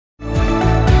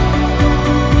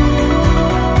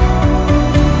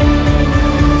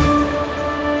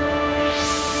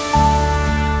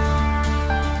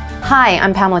Hi,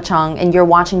 I'm Pamela Chong, and you're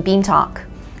watching Beam Talk.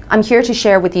 I'm here to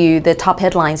share with you the top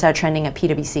headlines that are trending at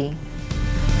PwC.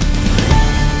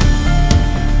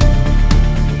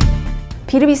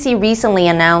 PwC recently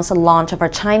announced the launch of our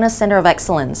China Center of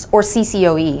Excellence, or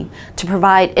CCOE, to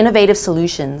provide innovative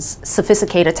solutions,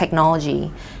 sophisticated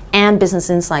technology, and business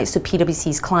insights to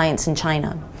PwC's clients in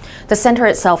China. The center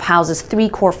itself houses 3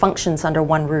 core functions under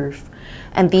one roof,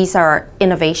 and these are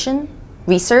innovation,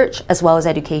 research, as well as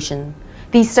education.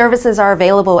 These services are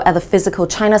available at the physical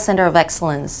China Center of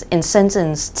Excellence in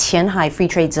Shenzhen's Qianhai Free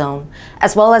Trade Zone,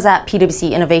 as well as at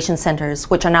PwC Innovation Centers,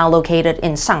 which are now located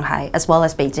in Shanghai as well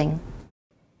as Beijing.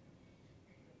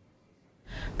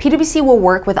 PwC will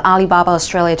work with Alibaba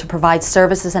Australia to provide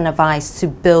services and advice to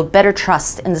build better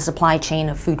trust in the supply chain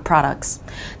of food products.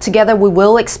 Together, we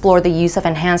will explore the use of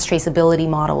enhanced traceability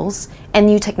models and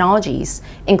new technologies,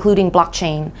 including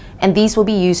blockchain, and these will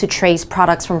be used to trace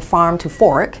products from farm to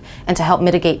fork and to help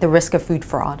mitigate the risk of food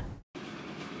fraud.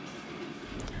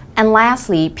 And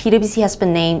lastly, PwC has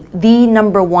been named the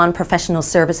 #1 professional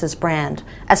services brand,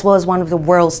 as well as one of the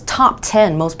world's top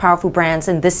 10 most powerful brands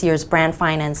in this year's Brand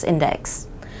Finance Index.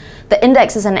 The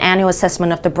index is an annual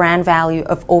assessment of the brand value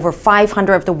of over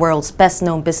 500 of the world's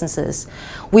best-known businesses.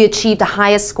 We achieved the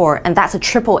highest score, and that's a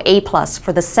AAA+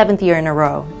 for the 7th year in a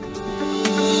row.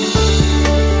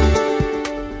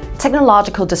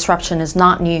 Technological disruption is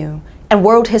not new, and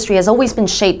world history has always been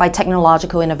shaped by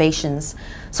technological innovations.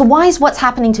 So why is what's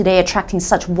happening today attracting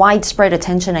such widespread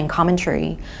attention and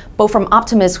commentary, both from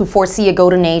optimists who foresee a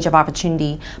golden age of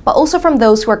opportunity, but also from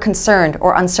those who are concerned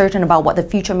or uncertain about what the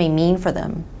future may mean for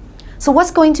them? So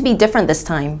what's going to be different this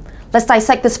time? Let's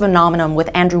dissect this phenomenon with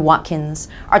Andrew Watkins,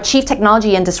 our Chief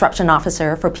Technology and Disruption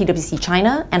Officer for PwC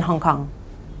China and Hong Kong.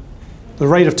 The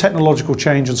rate of technological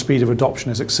change and speed of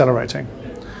adoption is accelerating.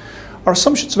 Our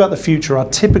assumptions about the future are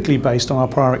typically based on our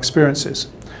prior experiences,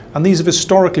 and these have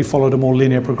historically followed a more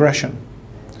linear progression.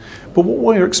 But what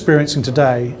we're experiencing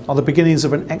today are the beginnings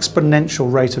of an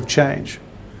exponential rate of change.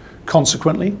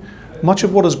 Consequently, much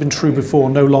of what has been true before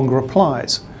no longer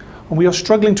applies, and we are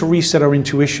struggling to reset our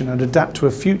intuition and adapt to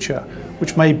a future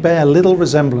which may bear little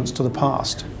resemblance to the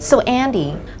past. So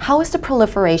Andy, how is the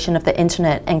proliferation of the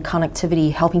internet and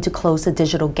connectivity helping to close the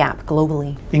digital gap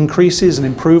globally? Increases and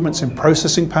improvements in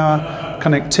processing power,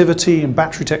 connectivity and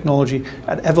battery technology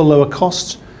at ever lower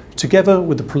costs, together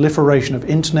with the proliferation of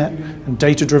internet and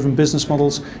data-driven business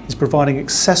models, is providing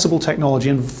accessible technology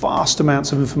and vast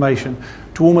amounts of information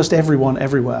to almost everyone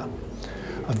everywhere.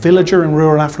 A villager in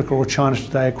rural Africa or China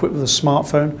today equipped with a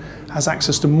smartphone has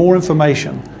access to more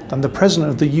information than the president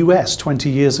of the US 20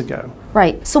 years ago.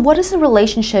 Right, so what is the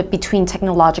relationship between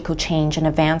technological change and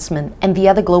advancement and the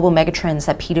other global megatrends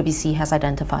that PwC has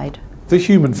identified? The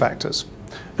human factors: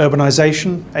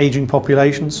 urbanization, aging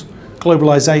populations,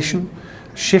 globalization,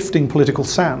 shifting political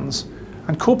sands,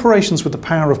 and corporations with the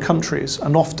power of countries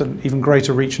and often even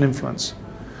greater reach and influence.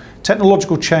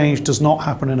 Technological change does not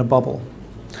happen in a bubble.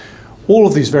 All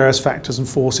of these various factors and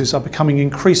forces are becoming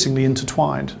increasingly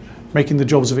intertwined, making the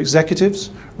jobs of executives,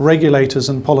 regulators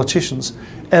and politicians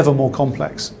ever more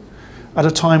complex. At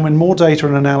a time when more data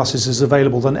and analysis is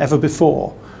available than ever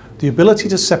before, the ability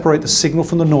to separate the signal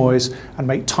from the noise and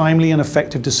make timely and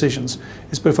effective decisions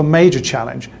is both a major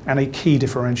challenge and a key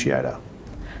differentiator.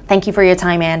 Thank you for your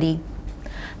time, Andy.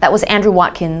 That was Andrew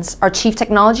Watkins, our Chief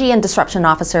Technology and Disruption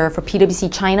Officer for PwC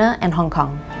China and Hong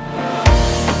Kong.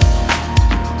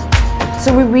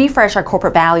 So we refreshed our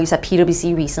corporate values at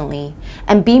PwC recently,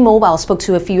 and Be Mobile spoke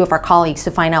to a few of our colleagues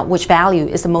to find out which value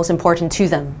is the most important to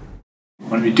them.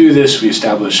 When we do this, we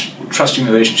establish trusting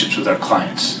relationships with our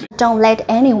clients. Don't let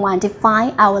anyone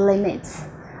define our limits.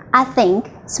 I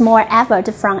think small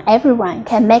effort from everyone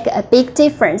can make a big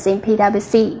difference in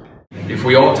PwC. If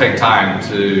we all take time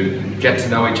to get to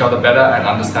know each other better and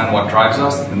understand what drives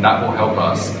us, then that will help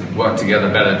us work together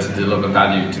better to deliver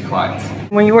value to clients.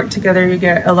 When you work together, you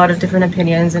get a lot of different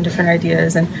opinions and different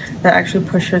ideas, and that actually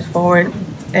pushes forward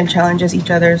and challenges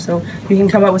each other, so you can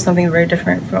come up with something very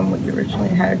different from what you originally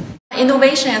had.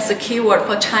 Innovation is a keyword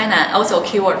for China and also a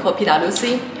keyword for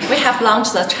PwC. We have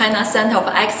launched the China Center of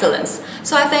Excellence,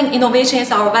 so I think innovation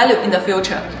is our value in the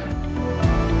future.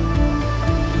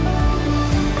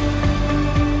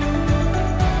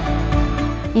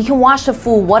 You can watch the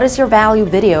full What is Your Value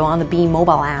video on the Beam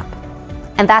mobile app.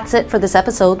 And that's it for this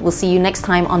episode. We'll see you next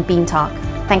time on Beam Talk.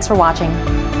 Thanks for watching.